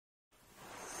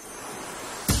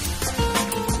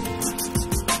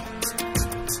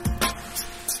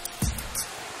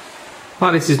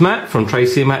Hi, this is Matt from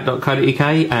tracyandmatt.co.uk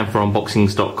and from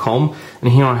unboxings.com,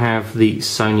 and here I have the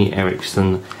Sony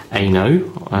Ericsson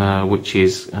Aino, which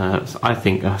is, I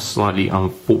think, a slightly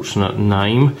unfortunate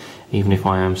name, even if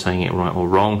I am saying it right or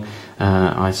wrong.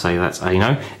 I say that's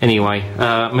Aino. Anyway,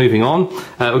 moving on,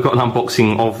 we've got an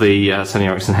unboxing of the Sony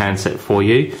Ericsson handset for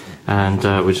you, and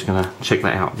we're just going to check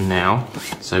that out now.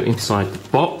 So inside the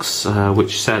box,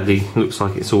 which sadly looks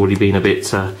like it's already been a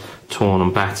bit torn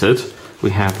and battered, we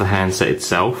have the handset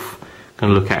itself. I'm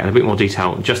going to look at it in a bit more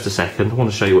detail in just a second. I want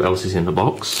to show you what else is in the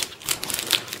box.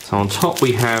 So on top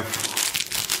we have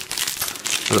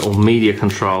a little media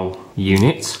control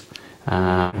unit,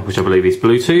 which I believe is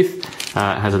Bluetooth. It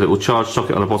has a little charge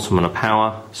socket on the bottom and a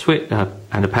power switch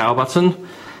and a power button,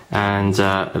 and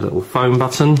a little phone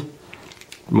button.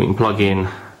 We can plug in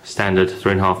standard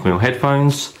 3.5mm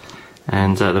headphones,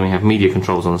 and then we have media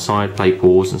controls on the side, play,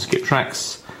 pause and skip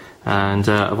tracks, and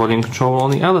a volume control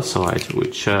on the other side,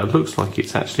 which looks like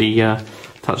it's actually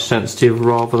touch sensitive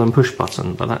rather than push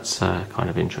button, but that's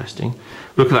kind of interesting.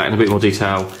 Look at that in a bit more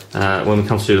detail when we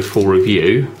come to do the full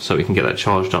review, so we can get that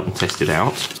charged up and tested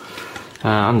out.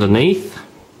 Underneath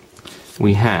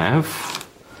we have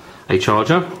a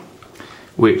charger,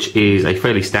 which is a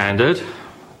fairly standard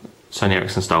Sony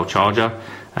Ericsson style charger,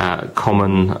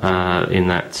 common in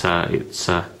that it's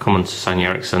common to Sony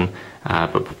Ericsson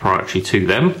but proprietary to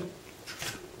them.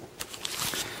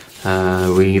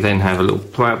 We then have a little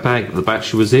bag that the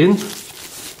battery was in,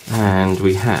 and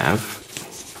we have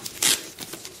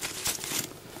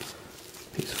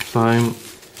a piece of foam.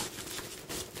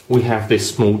 We have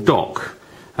this small dock,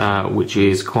 which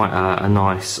is quite a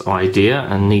nice idea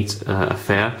and neat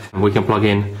affair. We can plug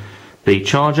in the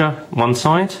charger one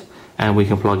side, and we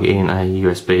can plug in a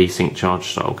USB sync charge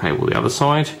style cable the other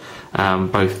side,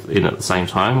 both in at the same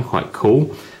time. Quite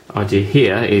cool. The idea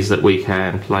here is that we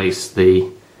can place the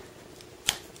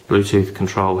Bluetooth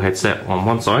control headset on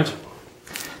one side,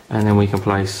 and then we can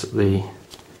place the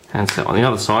handset on the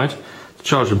other side to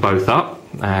charge them both up,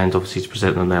 and obviously to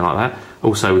present them there like that.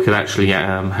 Also, we could actually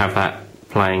have that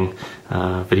playing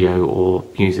video or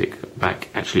music back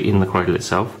actually in the cradle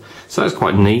itself. So that's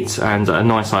quite neat and a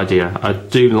nice idea. I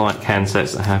do like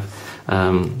handsets that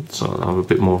have sort of a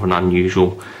bit more of an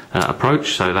unusual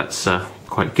approach, so that's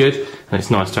quite good, and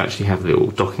it's nice to actually have a little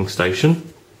docking station.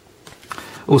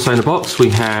 Also in the box we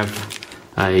have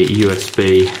a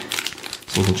USB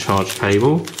sync and charge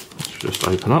cable, which we'll just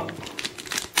open up.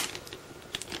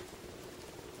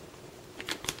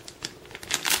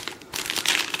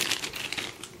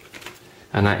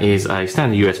 And that is a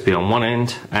standard USB on one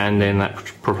end, and then that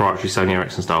proprietary Sony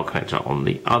Ericsson style connector on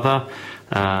the other,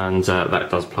 and that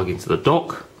does plug into the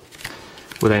dock.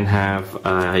 We then have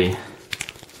a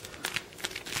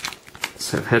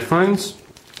set of headphones.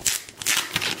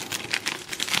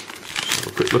 Just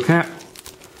have a quick look at,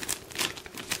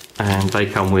 and they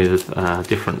come with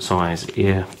different size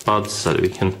earbuds, so that we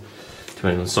can,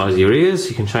 depending on the size of your ears,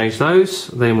 you can change those.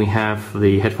 Then we have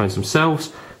the headphones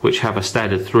themselves, which have a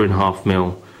standard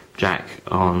 3.5mm jack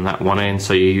on that one end,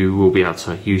 so you will be able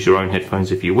to use your own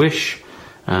headphones if you wish.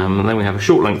 And then we have a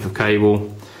short length of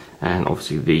cable, and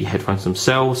obviously the headphones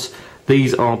themselves.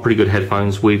 These are pretty good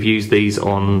headphones. We've used these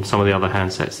on some of the other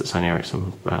handsets that Sony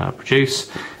Ericsson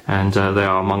produce, and they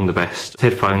are among the best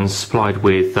headphones supplied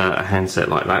with a handset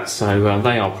like that, so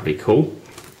they are pretty cool.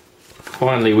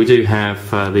 Finally, we do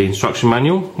have the instruction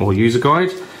manual or user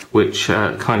guide, which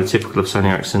kind of typical of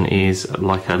Sony Ericsson is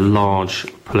like a large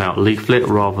pull-out leaflet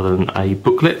rather than a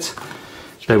booklet.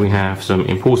 Then we have some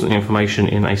important information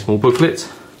in a small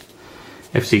booklet,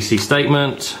 FCC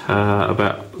statement,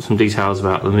 about some details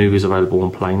about the movies available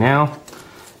on Play Now,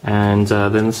 and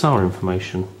then the SAR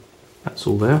information. That's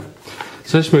all there.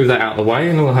 So let's move that out of the way,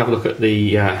 and we'll have a look at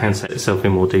the handset itself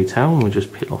in more detail, and we'll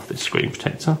just peel off this screen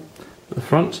protector at the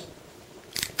front.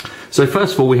 So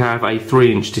first of all, we have a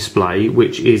 3-inch display,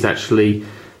 which is actually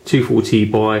 240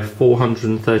 by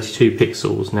 432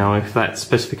 pixels. Now, if that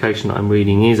specification that I'm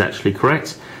reading is actually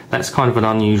correct, that's kind of an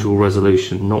unusual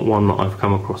resolution, not one that I've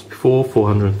come across before.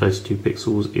 432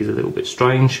 pixels is a little bit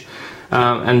strange.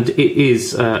 And it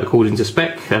is, according to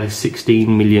spec, a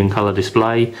 16 million colour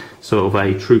display, sort of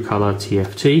a true colour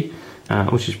TFT,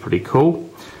 which is pretty cool.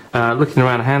 Looking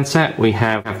around the handset, we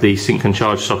have the sync and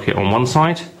charge socket on one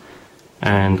side,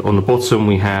 and on the bottom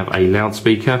we have a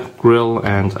loudspeaker grill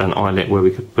and an eyelet where we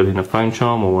could put in a phone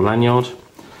charm or a lanyard.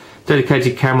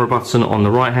 Dedicated camera button on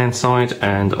the right hand side,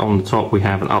 and on the top we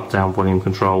have an up down volume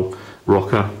control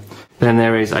rocker. Then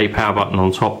there is a power button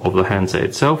on top of the handset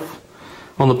itself.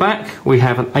 On the back we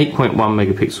have an 8.1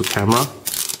 megapixel camera,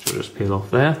 which I'll just peel off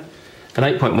there. An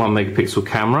 8.1 megapixel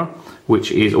camera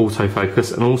which is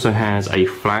autofocus, and also has a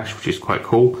flash, which is quite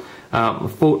cool.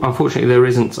 Unfortunately, there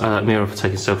isn't a mirror for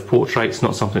taking self-portraits.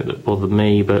 Not something that bothered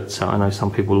me, but I know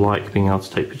some people like being able to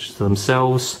take pictures of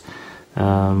themselves.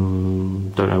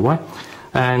 Don't know why.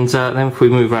 And then if we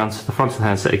move around to the front of the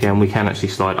handset again, we can actually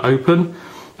slide open,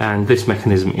 and this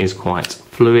mechanism is quite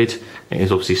fluid. It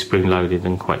is obviously spring-loaded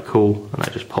and quite cool, and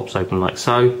that just pops open like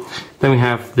so. Then we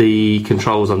have the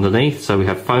controls underneath, so we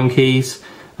have phone keys,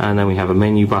 and then we have a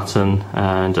menu button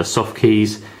and soft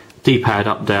keys, D-pad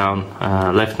up, down,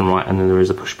 left and right, and then there is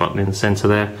a push button in the centre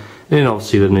there. And then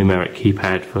obviously the numeric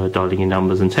keypad for dialing in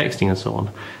numbers and texting and so on.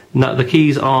 Now, the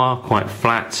keys are quite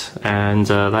flat, and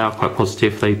they are quite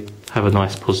positive. They have a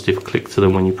nice positive click to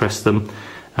them when you press them.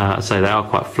 So they are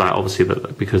quite flat, obviously,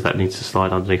 because that needs to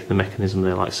slide underneath the mechanism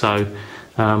there like so.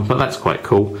 But that's quite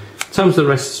cool. In terms of the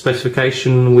rest of the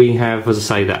specification, we have, as I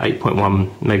say, that 8.1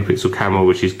 megapixel camera,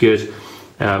 which is good,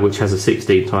 which has a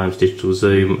 16 times digital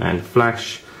zoom and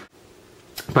flash.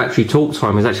 Battery talk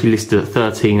time is actually listed at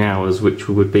 13 hours, which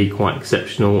would be quite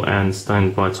exceptional, and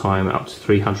standby time up to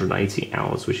 380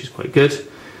 hours, which is quite good.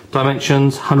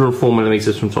 Dimensions: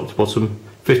 104mm from top to bottom,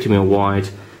 50mm wide,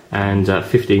 and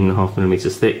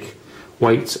 15.5mm thick.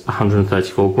 Weight: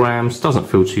 134 grams. Doesn't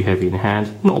feel too heavy in the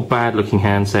hand. Not a bad looking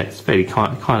handset. It's fairly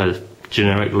kind of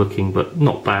generic looking, but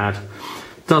not bad.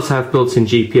 Does have built-in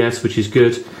GPS, which is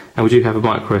good, and we do have a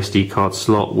micro SD card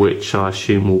slot, which I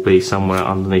assume will be somewhere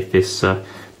underneath this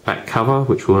back cover,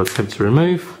 which we'll attempt to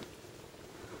remove.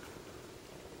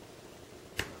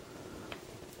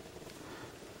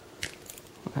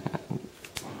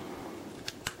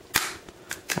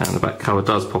 And the back cover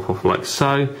does pop off like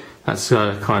so. That's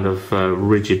a kind of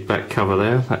rigid back cover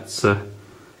there. That's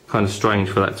kind of strange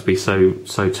for that to be so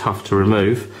tough to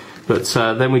remove. But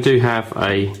then we do have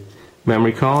a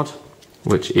memory card,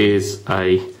 which is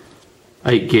a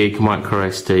 8 gig micro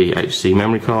SD HC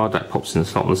memory card that pops in the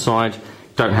slot on the side.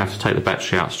 Don't have to take the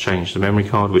battery out to change the memory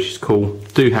card, which is cool.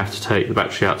 Do have to take the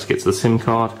battery out to get to the SIM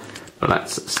card, but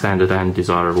that's standard and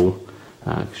desirable,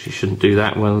 because you shouldn't do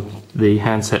that when the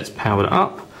handset's powered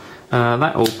up.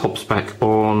 That all pops back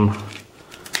on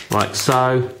like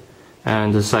so,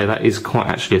 and as I say, that is quite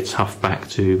actually a tough back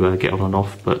to get on and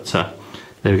off, but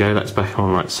there we go, that's back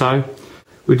on like so.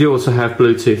 We do also have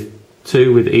Bluetooth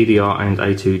 2 with EDR and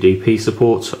A2DP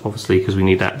support, obviously because we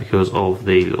need that because of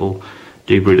the little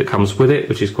doobry that comes with it,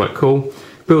 which is quite cool.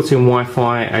 Built-in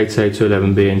Wi-Fi,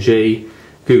 802.11b and G,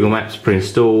 Google Maps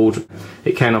pre-installed.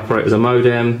 It can operate as a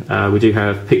modem. We do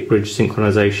have PIC bridge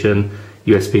synchronization,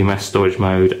 USB mass storage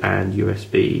mode, and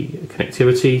USB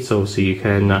connectivity, so obviously you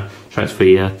can transfer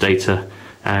your data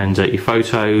and your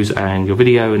photos and your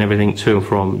video and everything to and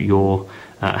from your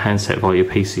handset via your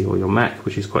PC or your Mac,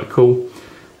 which is quite cool.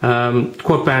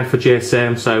 Quad band for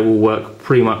GSM, so it will work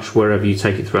pretty much wherever you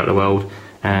take it throughout the world,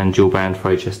 and dual band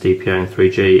for HSDPA and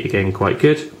 3G, again quite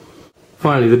good.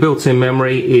 Finally, the built-in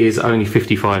memory is only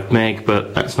 55 meg,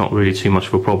 but that's not really too much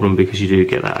of a problem because you do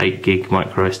get that 8 gig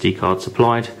micro SD card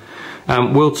supplied.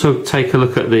 We'll take a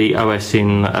look at the OS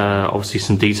in obviously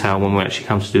some detail when we actually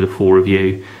come to do the full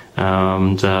review,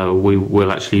 and we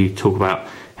will actually talk about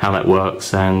how that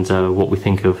works and what we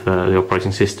think of the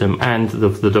operating system and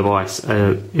the device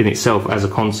in itself as a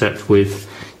concept, with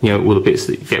all the bits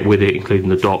that you get with it, including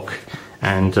the dock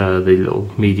and the little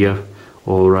media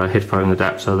or headphone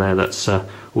adapter there. That's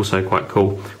also quite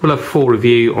cool. We'll have a full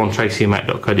review on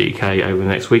tracyandmac.co.uk over the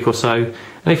next week or so,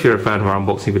 and if you're a fan of our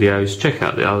unboxing videos, check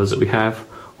out the others that we have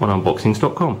on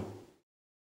unboxings.com.